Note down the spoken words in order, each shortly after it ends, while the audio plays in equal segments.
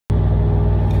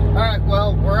Alright,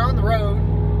 well, we're on the road.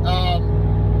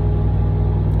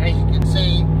 As you can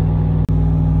see,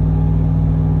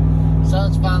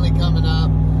 sun's finally coming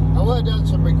up. I would have done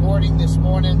some recording this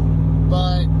morning,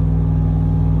 but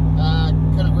I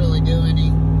couldn't really do any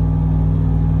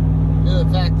due to the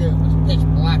fact that it was pitch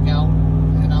black out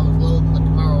and I was loading the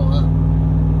Camaro up.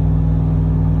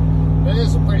 But it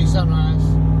is a pretty sunrise.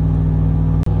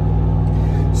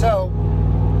 So,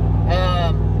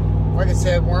 like I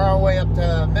said, we're on our way up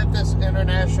to Memphis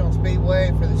International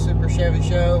Speedway for the Super Chevy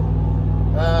Show.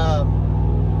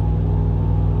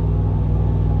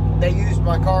 They used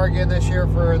my car again this year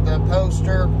for the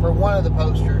poster, for one of the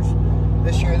posters.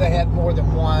 This year they had more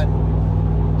than one.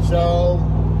 So,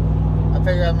 I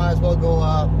figured I might as well go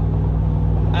up.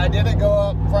 I didn't go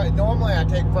up Friday. Normally I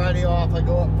take Friday off. I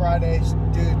go up Fridays,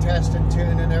 do test and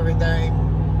tune and everything.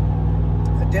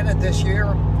 I didn't this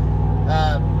year.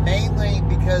 Mainly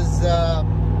because the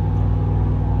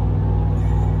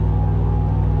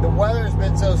weather's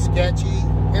been so sketchy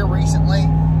here recently.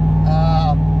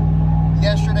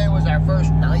 Yesterday was our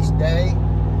first nice day,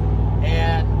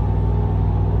 and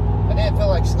I didn't feel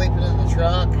like sleeping in the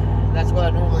truck. That's what I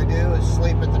normally do, is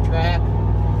sleep at the track.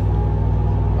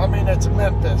 I mean, it's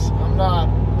Memphis. I'm not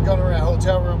going to rent a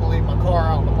hotel room and leave my car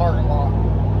out in the parking lot.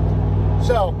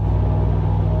 So,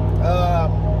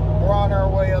 we're on our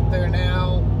way up there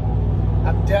now.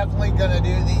 I'm definitely going to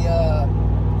do the,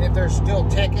 if there's still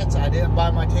tickets, I didn't buy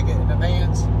my ticket in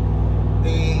advance.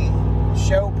 The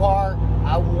show part,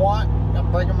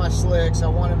 I'm bringing my slicks. I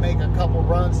want to make a couple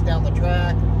runs down the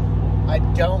track. I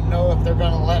don't know if they're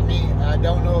going to let me. I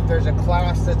don't know if there's a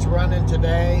class that's running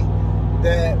today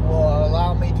that will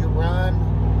allow me to run.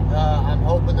 I'm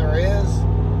hoping there is.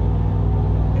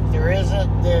 If there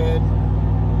isn't, then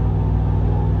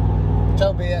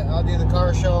so be it. I'll do the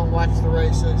car show and watch the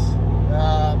races,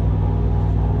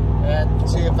 and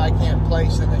see if I can't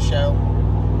place in the show.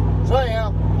 So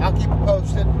yeah, I'll keep you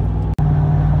posted.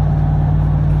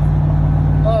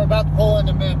 Well, we're about to pull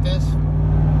into Memphis.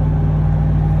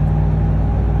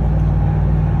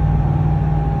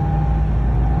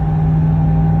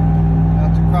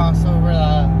 About to cross over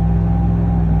the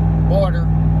border.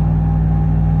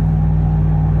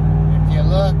 If you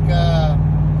look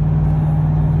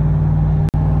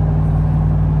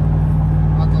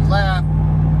left,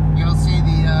 you'll see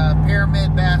the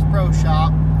Pyramid Bass Pro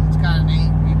Shop. It's kind of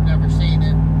neat. You've never seen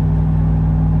it.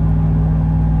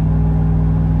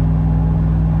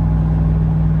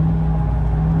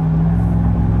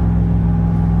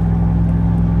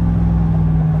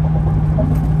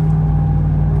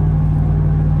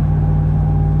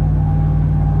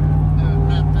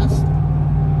 Memphis.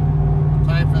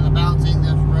 Sorry for the bouncing.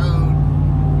 This road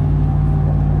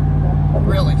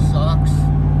really sucks.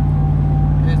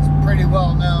 It's pretty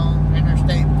well known,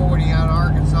 Interstate 40 out of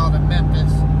Arkansas to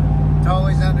Memphis. It's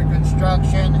always under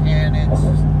construction, and it's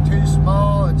too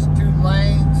small, it's 2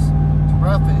 lanes, it's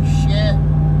rough as shit.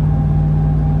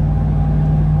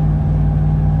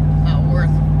 It's not worth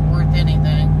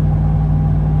anything.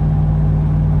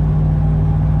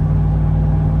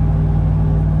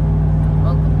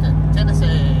 Welcome to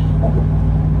Tennessee.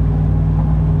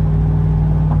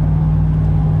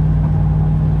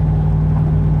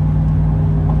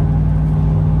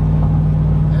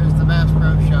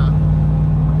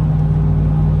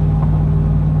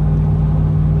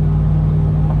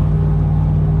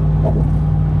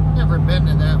 Never been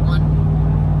to that one.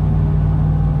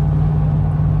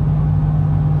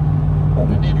 I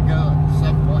need to go at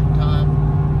some point in time.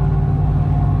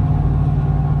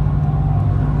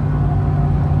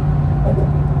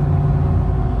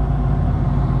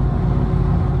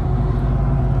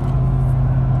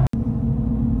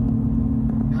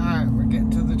 Alright, we're getting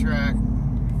to the track.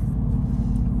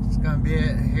 It's going to be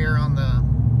it here on the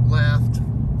left.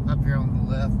 Up here on the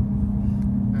left.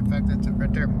 In fact, that's it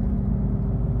right there.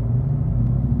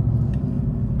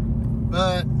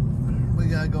 But we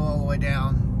gotta go all the way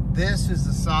down. This is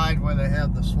the side where they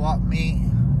have the swap meet.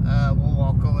 We'll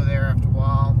walk over there after a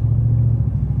while.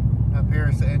 Up here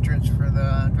is the entrance for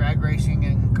the drag racing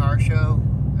and car show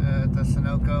at the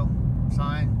Sunoco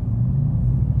sign.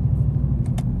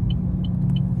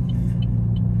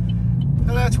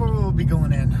 So that's where we'll be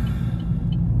going in.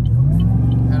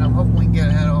 And I'm hoping we can get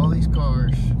ahead of all these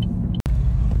cars.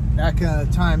 Not gonna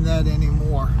time that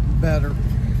anymore. Better.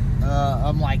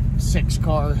 I'm like 6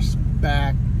 cars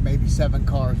back, maybe 7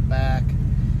 cars back,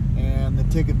 and the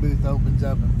ticket booth opens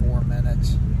up in 4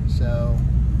 minutes. So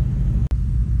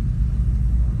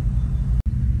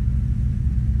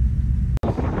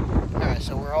alright,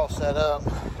 so we're all set up.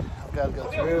 I've got to go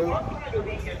through,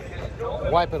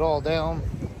 wipe it all down.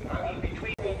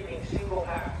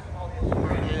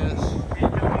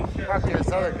 I'll see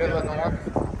this other good looking one.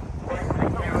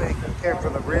 Don't really care for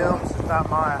the rims. It's not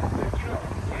my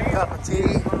cup of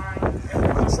tea.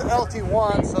 It's the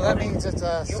LT1, so that means it's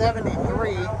a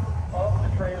 73.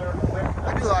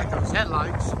 I do like those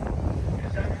headlights.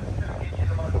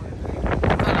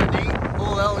 Kind of neat,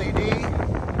 full LED.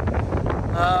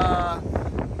 I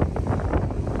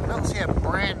don't see a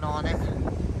brand on it.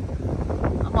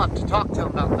 I'm gonna have to talk to him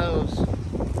about those.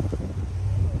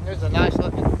 There's a nice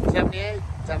looking 78,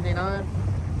 79,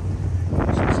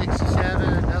 67,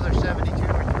 another 72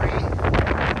 or 3.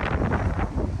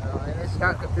 And it's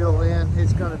starting to fill in.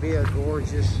 It's gonna be a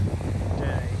gorgeous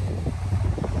day.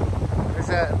 There's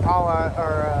that Impala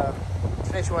or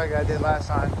fish wagon I did last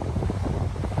time.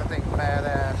 That thing's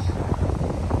badass.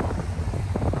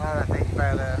 Oh, that thing's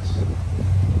badass.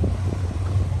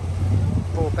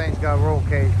 Full thing's got a roll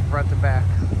cage from front to back.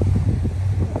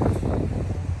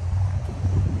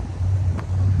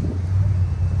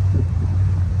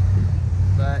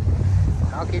 But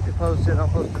I'll keep you posted. I'll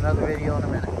post another video in a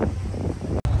minute.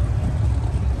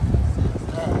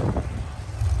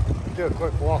 Do a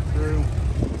quick walkthrough.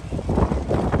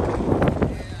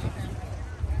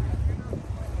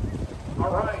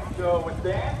 Alright, so with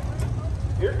that,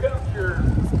 here comes your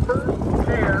first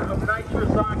pair of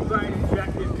nitrous oxide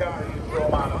injected cars in Pro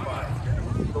Modified.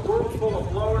 The world's full of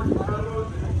blowers,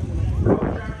 turbos, and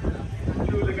protractors.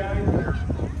 Two of the guys that are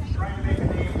trying to make a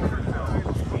name for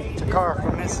themselves. It's a car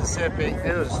from Mississippi.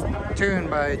 It was tuned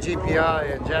by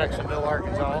GPI in Jacksonville,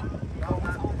 Arkansas.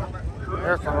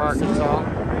 They're from Arkansas.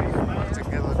 It's a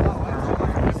good looking car.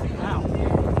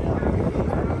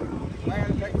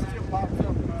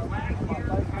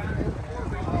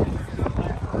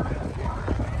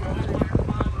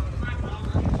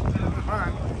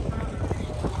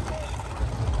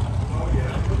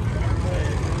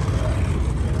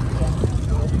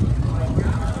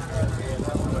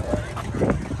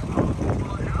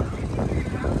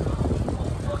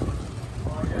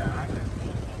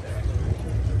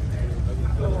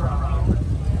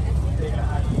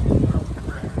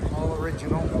 All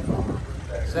original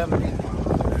 70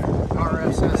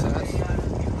 RSSS.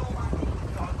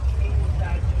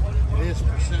 It is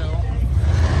for sale.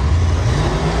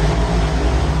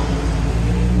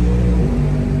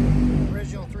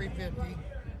 Original 350,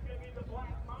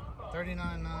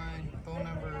 39.9. Phone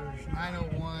number is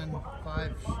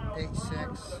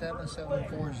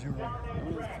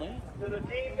 901-586-7740.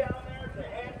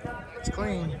 It's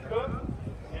clean.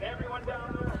 And everyone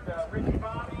down there with Ricky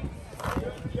Bobby,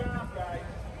 good job, guys.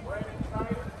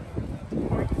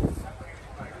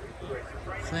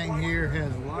 Thing here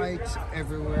has lights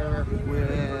everywhere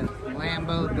with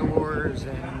Lambo doors,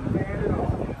 and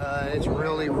it's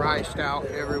really riced out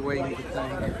every way you could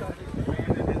think.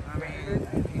 I mean,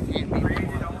 you can't be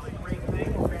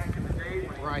more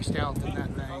riced out than that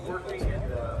thing.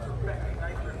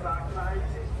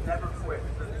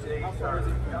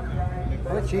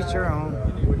 Which each their own.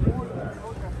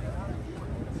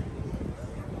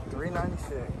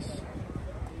 $396.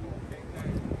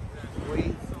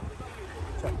 Sweet.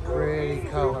 It's a pretty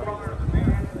color.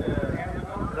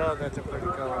 Oh, that's a pretty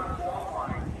color.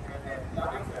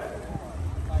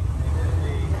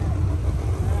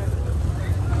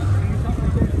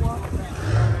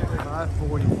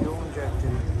 $540 fuel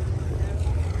injected.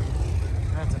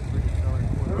 That's a pretty color.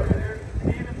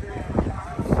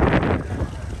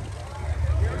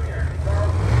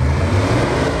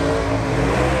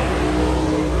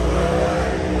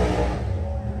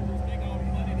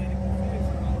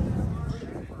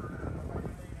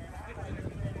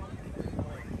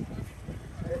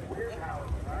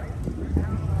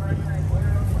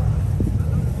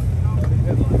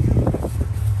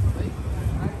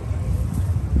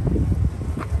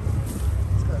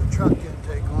 Truck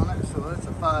intake on it, so it's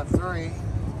a 5.3.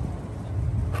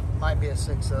 Might be a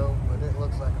 6.0, but it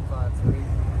looks like a 5.3.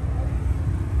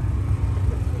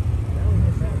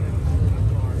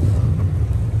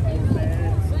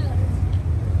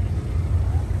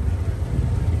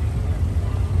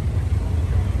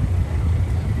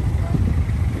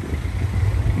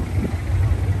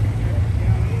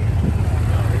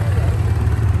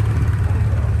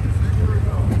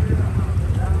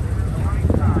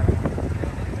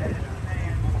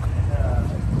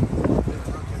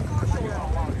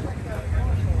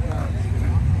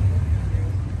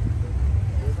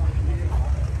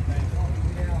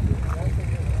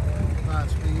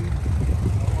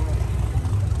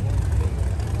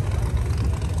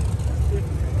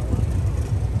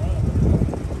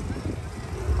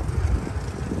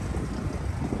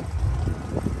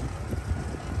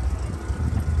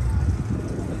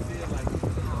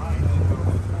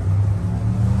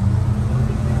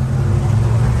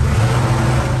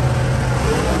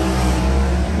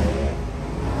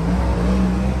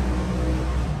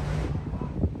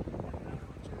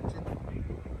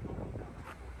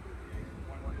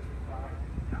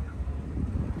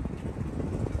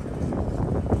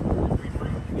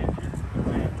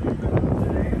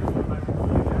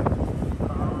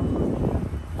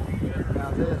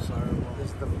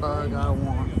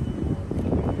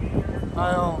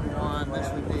 I own one.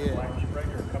 This would be it.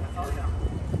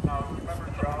 Remember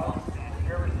Jaws? Did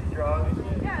you ever see Jaws?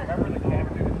 Remember the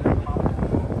camera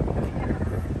dude?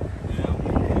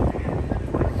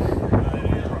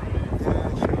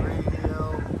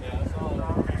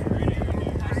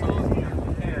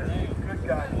 Good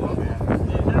guy, man.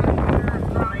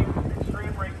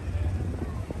 Extreme racing.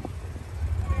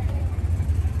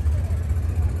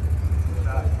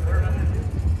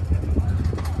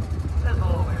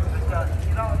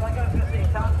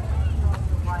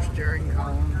 Steering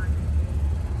column.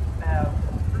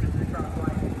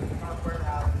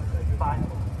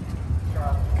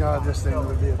 God, this thing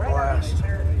would be a blast.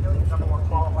 Number one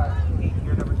qualifier,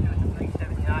 year number 2 is a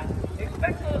 379.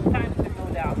 Expect those times to go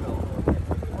down though.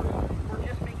 We're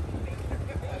just making space.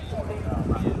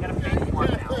 You gotta pay for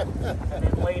it now. And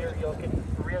then later you'll get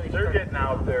really. They're getting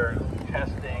out there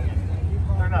testing.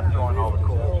 They're not throwing all the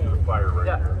coals to the fire right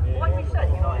here. Well, like we said,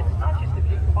 you know, it's not just a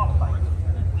big qualifier.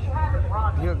 You haven't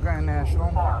run You at Grand National.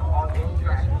 far on these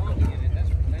tracks.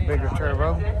 Bigger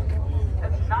turbo.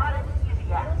 That's not an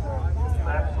easy ask.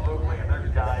 Absolutely, and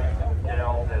there's guys, you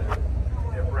know, that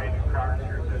have brand new cars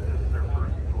here that this is their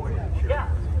first voyage here Yeah.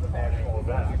 to the national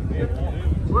event.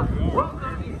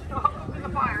 Welcome to the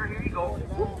fire. Here you go.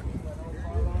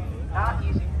 Not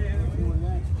easy.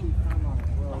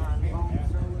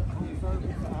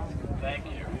 Thank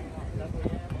you.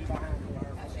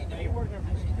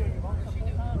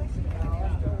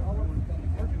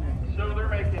 So they're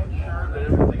making sure that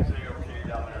everything's okay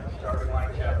down there at the starting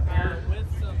line. Jeff Pierce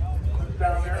who's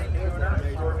down there, doing an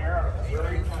extraordinary,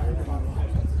 really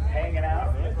hanging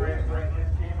out. Bring his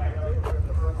team. I know he's putting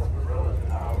the purple gorillas in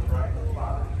the house, right?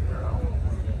 Father's Hero.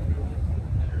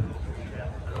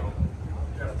 So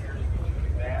Jeff Pierce is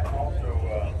doing that.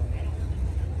 Also,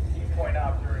 he pointed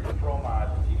out during the pro mod,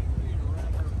 he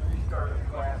started a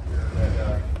class here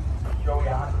that Joey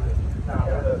Osmond is now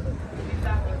with us. He's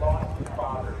actually lost his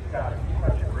father, Scott. He's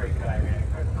such a great guy, man.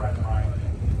 Good friend of mine.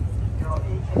 You know,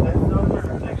 that's no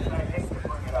certain thing. And I hate to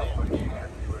bring it up, but you have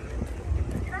to.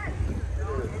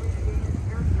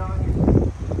 You're young.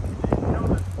 You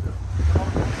know,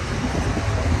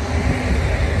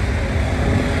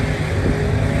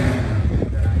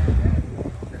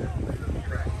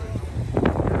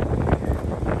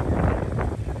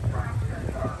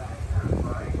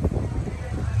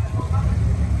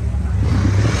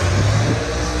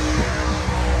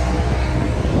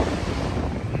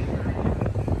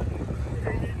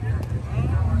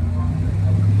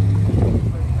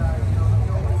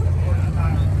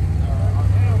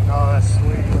 Oh, that's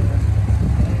sweet.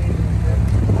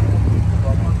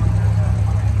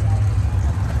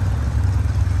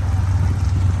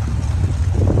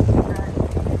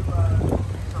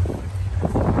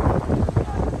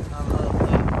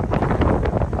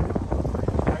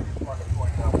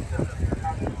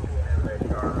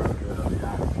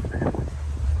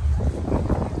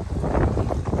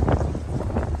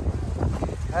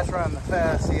 That's running the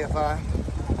fast CFI.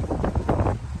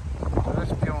 So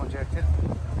that's fuel injected.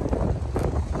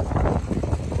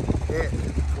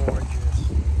 It's gorgeous.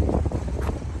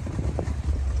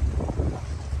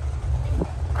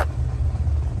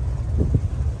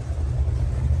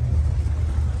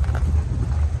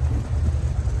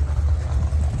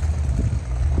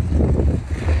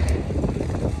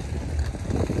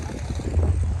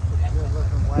 Good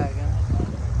looking wagon.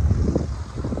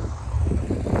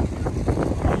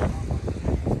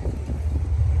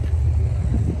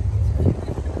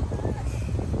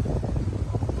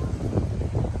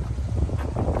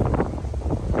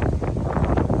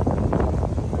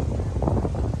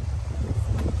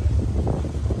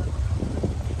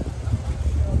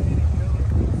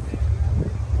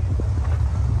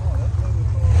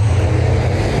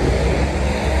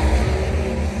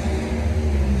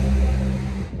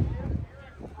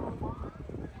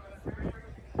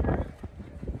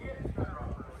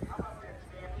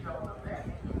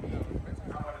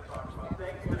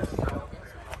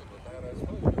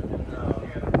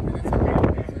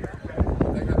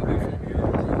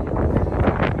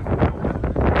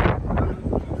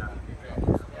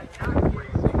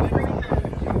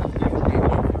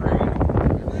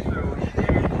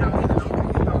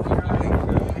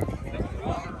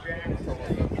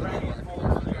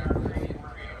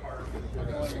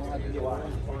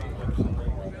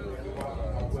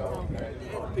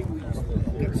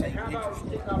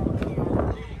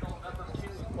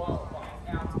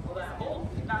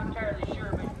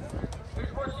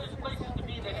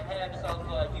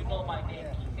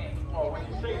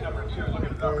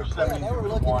 Number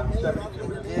 71,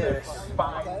 72, Yes.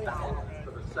 5,000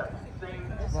 for the second. Same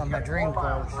One of my dream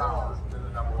cars. to the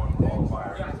number one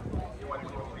qualifier. He went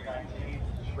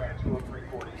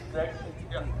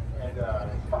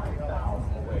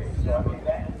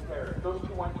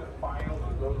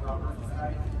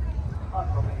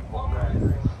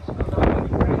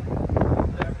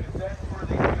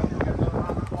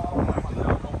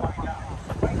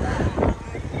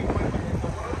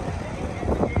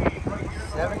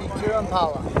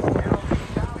Impala.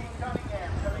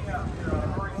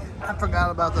 I forgot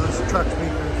about those truck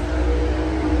speakers.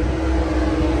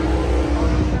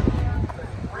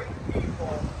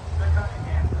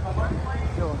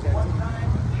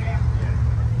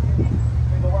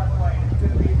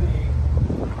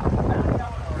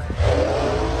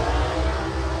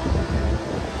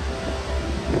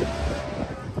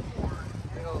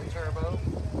 Big old turbo.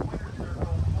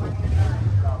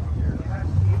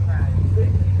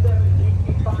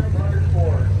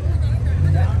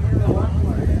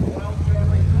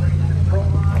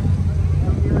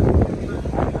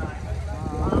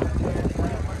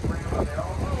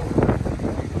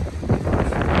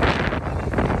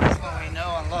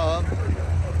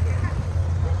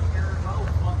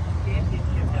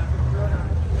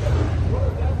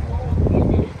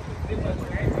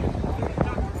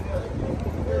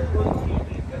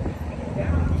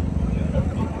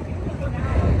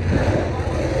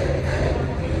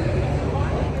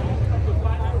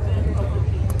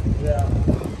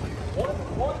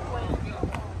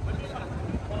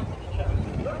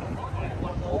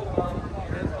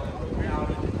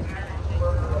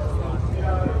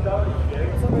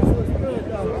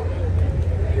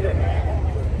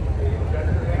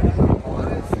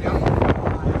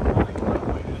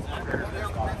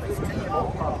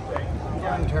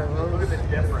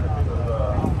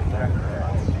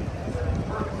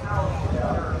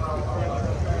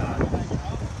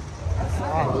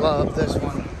 I love this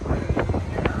one.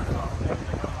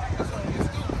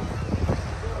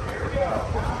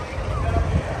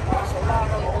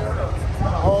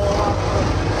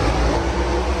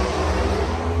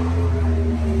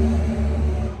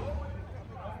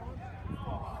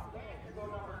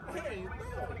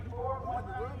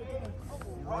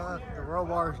 Look, the roll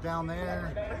bars down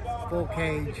there, full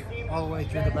cage, all the way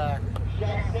through the back.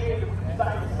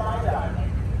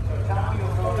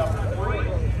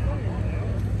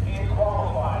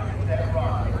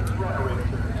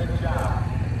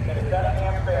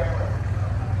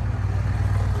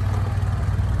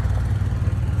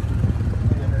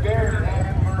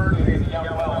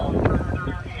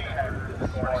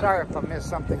 Sorry if I missed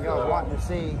something y'all wanting to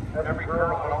see.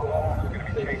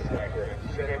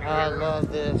 I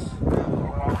love this.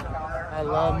 I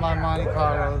love my Monte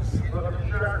Carlos.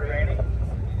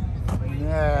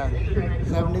 Yeah,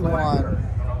 71.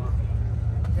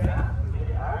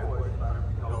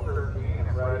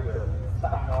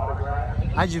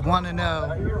 I just want to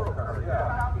know.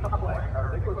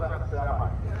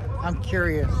 I'm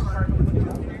curious.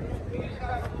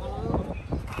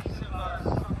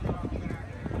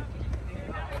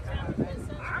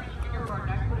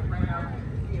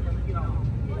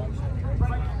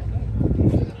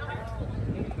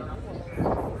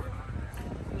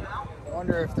 I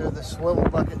wonder if they're the swivel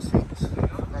bucket seats.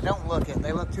 They don't look it.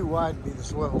 They look too wide to be the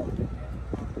swivel.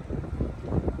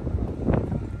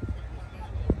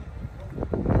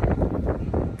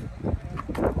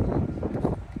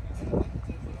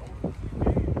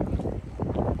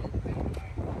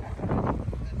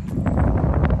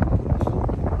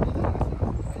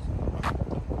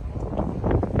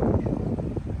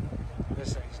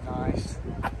 This thing's nice.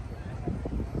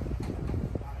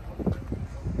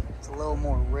 It's a little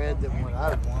more red than what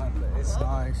I want, but it's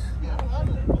nice.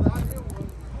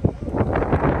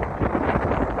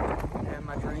 And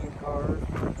my dream car,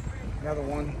 another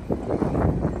one.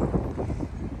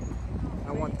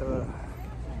 I want the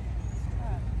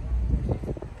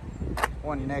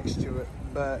one next to it,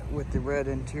 but with the red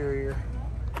interior.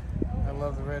 I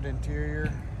love the red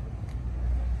interior,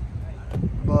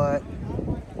 but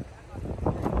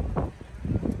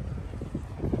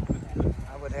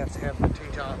I would have to have the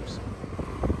T-tops.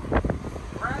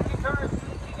 Bracket cars,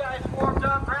 you guys warmed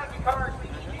up. Bracket cars,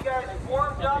 you guys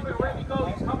warmed up and ready to go.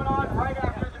 He's coming on right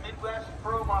after the Midwest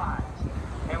Pro Mods.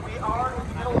 And we are in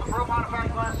the middle of the Pro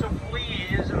Modified class, so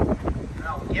please,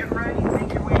 get ready,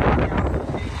 make your way down to the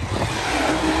stage.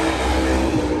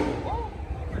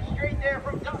 We're straight there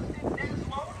from Dustin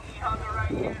Desloney on the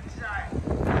right-hand side.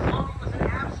 Desloney was an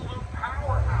absolute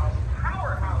powerhouse.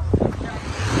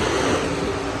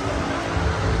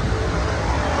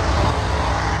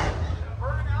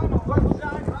 Burnout on the west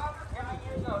side, Robert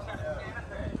Gallegos out of Santa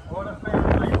Fe. What a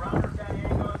family. Robert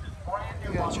Gallegos is brand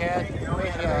new. Yeah, Chad, we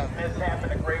had mishap in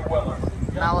a Great Willer.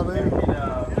 Malibu.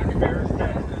 In Memphis,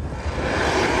 Texas.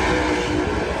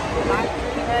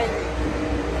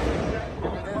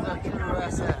 It is a true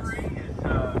SS.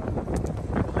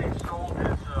 They've sold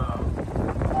his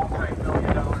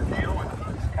multi-million-dollar deal, and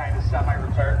he's kind of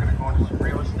semi-retired, going to go into some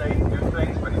real estate and do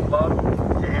things, but he'd love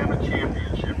to have a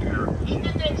championship here. He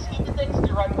did things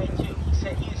the right way too. He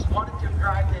said he's wanted to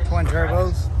drive this. Twin turbo.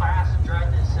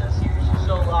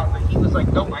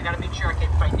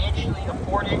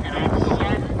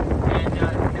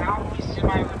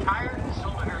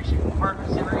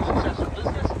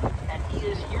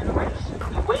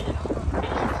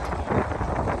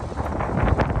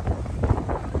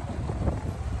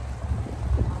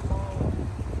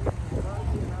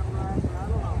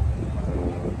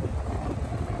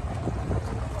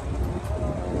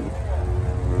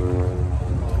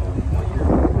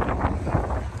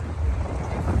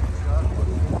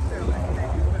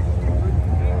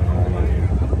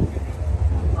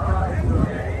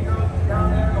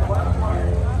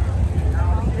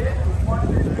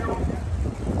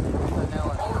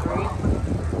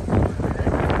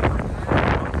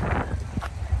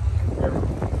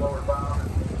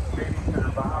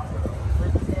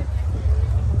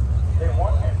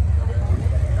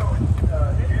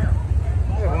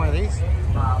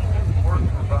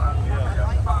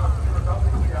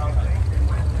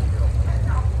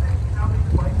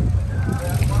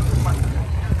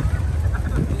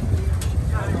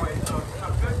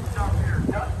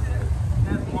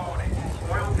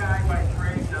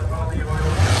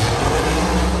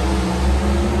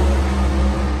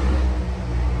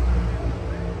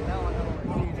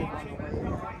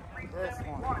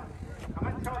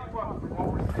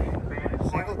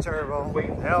 turbo,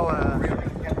 LS,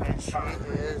 and she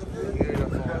is beautiful.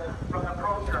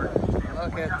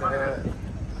 Look at that.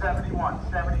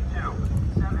 71, 72,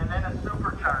 and then a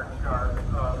supercharged car,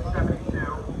 72,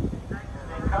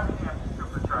 and Cunningham's a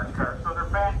supercharged car. So they're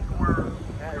back to where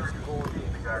That is cool.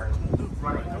 the cars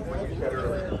running what you said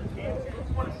earlier.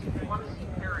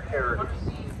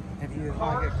 If you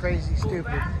like it crazy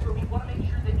stupid,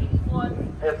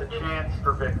 Has a chance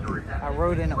for victory. I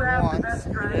rode in it once.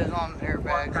 It is on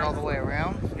airbags all the way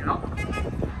around.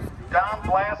 Dom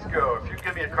Blasco, if you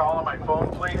give me a call on my phone,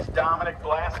 please. Dominic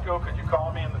Blasco, could you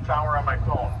call me in the tower on my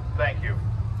phone? Thank you.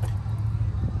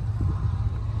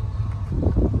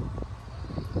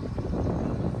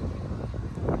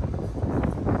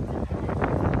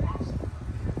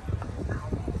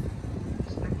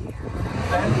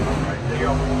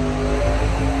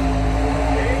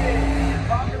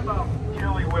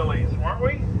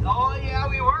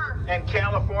 And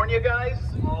California guys,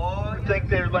 you think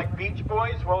they're like Beach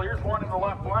Boys? Well, here's one in the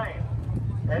left lane.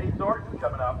 Eddie Thornton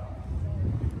coming up.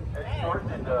 Eddie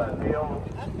Thornton and Dale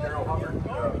Hubbard.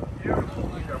 Beautiful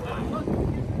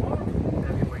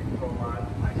heavyweight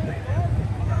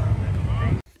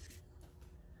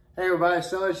Hey everybody,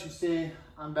 so as you see,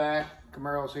 I'm back.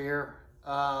 Camaro's here.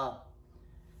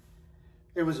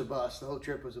 It was a bust. The whole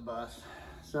trip was a bust.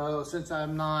 So since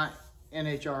I'm not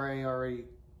NHRA already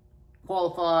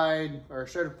qualified or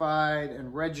certified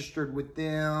and registered with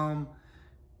them,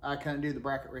 I couldn't do the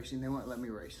bracket racing. They wouldn't let me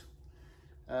race,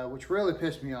 which really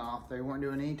pissed me off. They weren't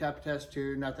doing any type of test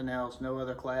tube, nothing else, no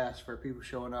other class for people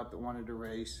showing up that wanted to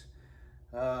race.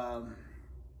 The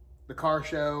car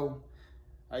show,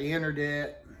 I entered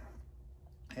it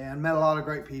and met a lot of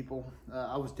great people.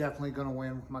 I was definitely going to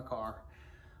win with my car.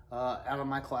 Out of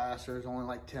my class, there's only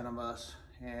like 10 of us,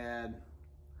 and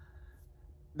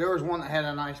there was one that had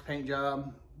a nice paint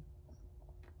job,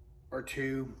 or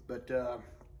two, but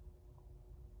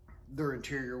their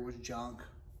interior was junk,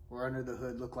 or under the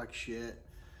hood looked like shit.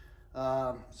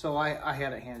 So I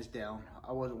had it hands down.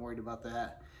 I wasn't worried about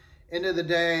that. End of the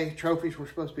day, trophies were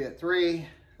supposed to be at 3.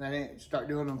 They didn't start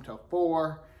doing them till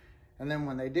 4. And then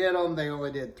when they did them, they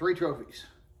only did 3 trophies.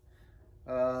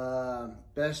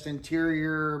 Best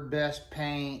interior, best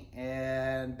paint,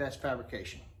 and best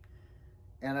fabrication.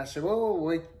 And I said, whoa,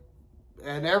 wait.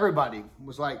 And everybody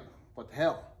was like, what the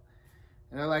hell?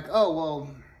 And they're like, oh,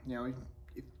 well, you know,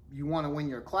 if you want to win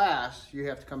your class, you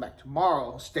have to come back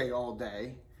tomorrow, stay all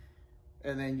day,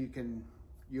 and then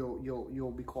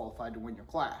you'll be qualified to win your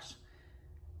class.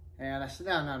 And I said,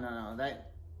 no,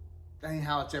 that ain't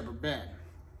how it's ever been.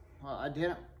 Well,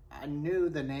 I knew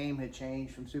the name had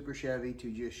changed from Super Chevy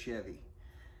to just Chevy.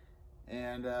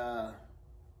 And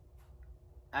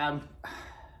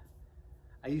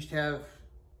I used to have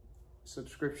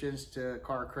subscriptions to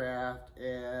CarCraft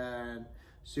and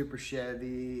Super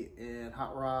Chevy and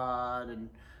Hot Rod, and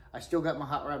I still got my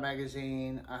Hot Rod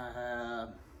magazine. I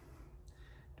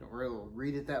don't really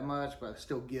read it that much, but I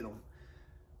still get them.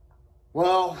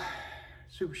 Well,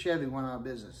 Super Chevy went out of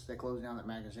business. They closed down that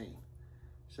magazine.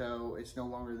 So it's no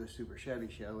longer the Super Chevy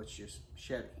show, it's just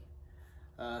Chevy.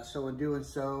 So in doing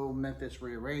so, Memphis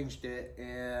rearranged it,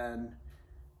 and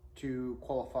to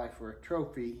qualify for a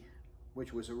trophy,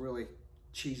 which was a really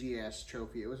cheesy ass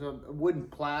trophy. It was a wooden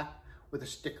plaque with a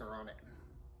sticker on it.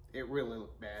 It really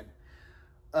looked bad,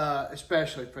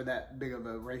 especially for that big of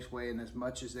a raceway, and as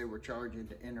much as they were charging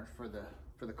to enter for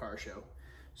the car show.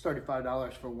 It's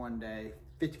 $35 for one day,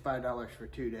 $55 for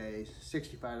 2 days,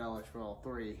 $65 for all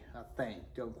 3, I think.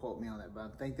 Don't quote me on that, but I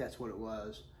think that's what it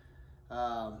was.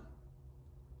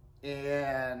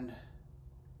 And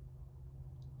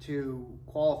to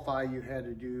qualify, you had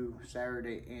to do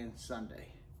Saturday and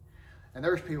Sunday. And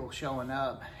there's people showing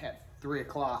up at 3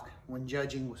 o'clock when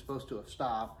judging was supposed to have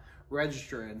stopped,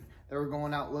 registering. They were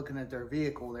going out looking at their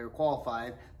vehicle. They were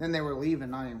qualified. Then they were leaving,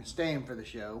 not even staying for the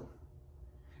show.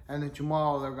 And then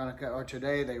tomorrow they're going to, or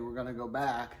today they were going to go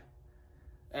back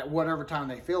at whatever time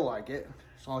they feel like it,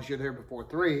 as long as you're there before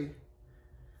 3,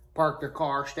 park their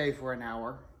car, stay for an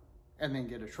hour, and then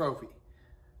get a trophy.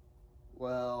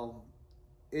 Well,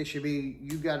 it should be,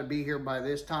 you got to be here by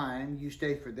this time, you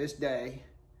stay for this day,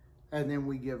 and then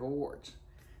we give awards.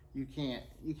 You can't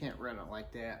run it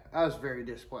like that. I was very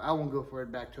disappointed. I won't go for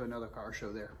it back to another car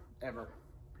show there, ever.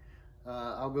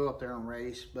 I'll go up there and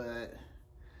race, but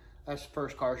that's the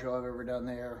first car show I've ever done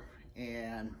there,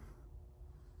 and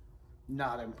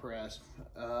not impressed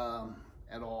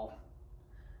at all.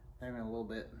 Maybe a little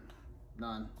bit,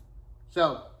 none.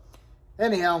 So,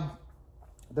 anyhow,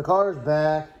 the car's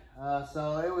back.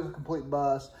 So it was a complete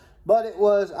bust, but it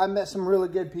was, I met some really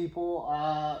good people.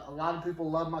 A lot of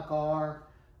people loved my car,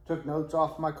 took notes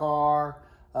off my car.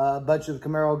 A bunch of the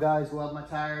Camaro guys love my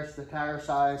tires, the tire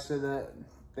size, so that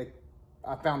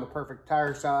I found the perfect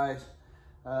tire size.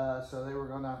 So they were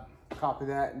gonna copy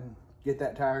that and get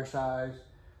that tire size.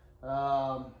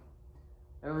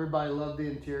 Everybody loved the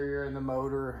interior and the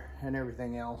motor and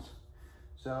everything else.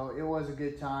 So it was a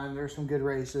good time. There's some good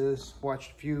races.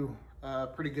 Watched a few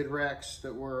pretty good wrecks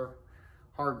that were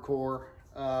hardcore.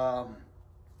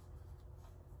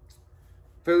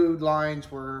 Food lines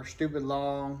were stupid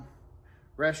long.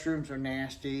 Restrooms are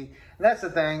nasty. And that's the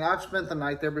thing. I've spent the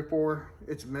night there before.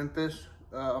 It's Memphis.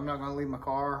 I'm not gonna leave my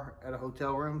car at a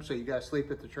hotel room, so you gotta sleep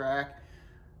at the track.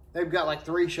 They've got like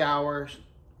 3 showers.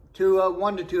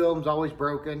 1 to 2 of them's always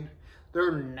broken.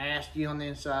 They're nasty on the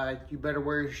inside. You better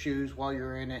wear your shoes while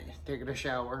you're in it, taking a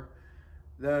shower.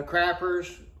 The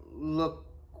crappers look,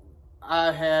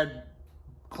 I had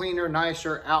cleaner,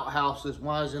 nicer outhouses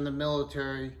when I was in the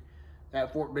military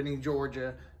at Fort Benning,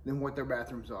 Georgia, than what their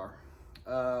bathrooms are.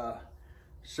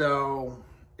 So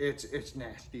it's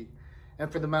nasty. And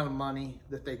for the amount of money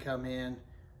that they come in,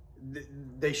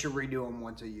 they should redo them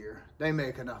once a year. They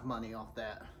make enough money off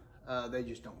that. They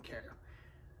just don't care.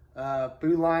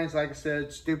 Food lines, like I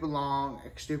said, stupid long,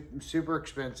 super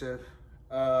expensive.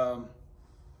 And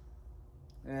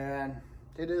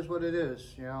it is what it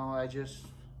is. You know, I just,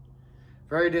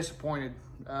 very disappointed.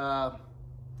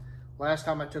 Last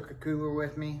time I took a cooler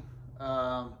with me.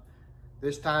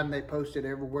 This time they posted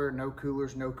everywhere, no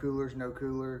coolers, no coolers, no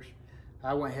coolers.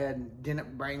 I went ahead and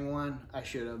didn't bring one. I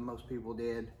should have, most people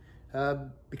did.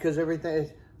 Because everything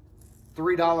is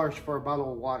 $3 for a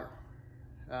bottle of water.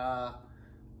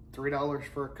 $3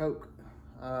 for a Coke.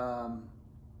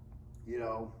 You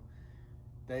know,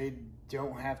 they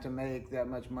don't have to make that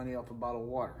much money off a bottle of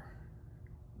water.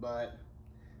 But,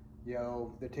 you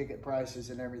know, the ticket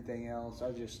prices and everything else,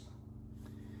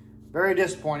 very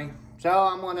disappointing. So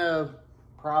I'm gonna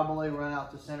probably run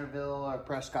out to Centerville or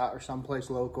Prescott or someplace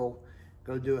local,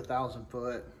 go do 1,000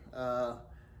 foot,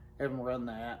 and run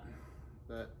that.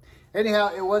 But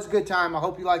anyhow, it was a good time. I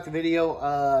hope you liked the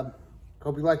video.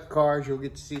 Hope you like the cars. You'll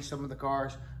get to see some of the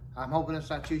cars. I'm hoping it's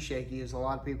not too shaky. There's a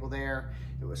lot of people there.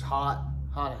 It was hot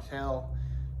as hell.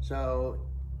 So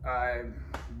I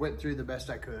went through the best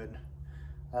I could.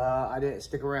 I didn't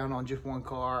stick around on just one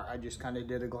car. I just kind of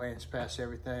did a glance past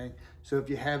everything. So if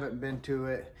you haven't been to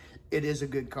it, it is a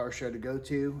good car show to go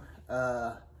to.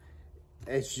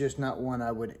 It's just not one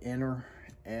I would enter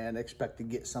and expect to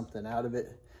get something out of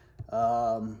it.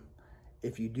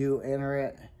 If you do enter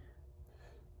it,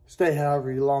 stay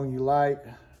however long you like.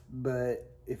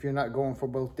 But if you're not going for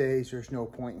both days, there's no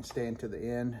point in staying to the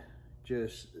end.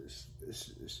 Just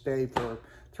stay for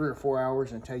 3 or 4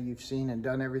 hours until you've seen and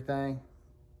done everything,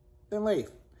 then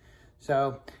leave.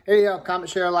 So, anyhow, comment,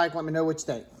 share, like, let me know what you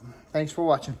think. Thanks for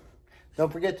watching.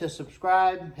 Don't forget to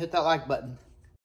subscribe, hit that like button.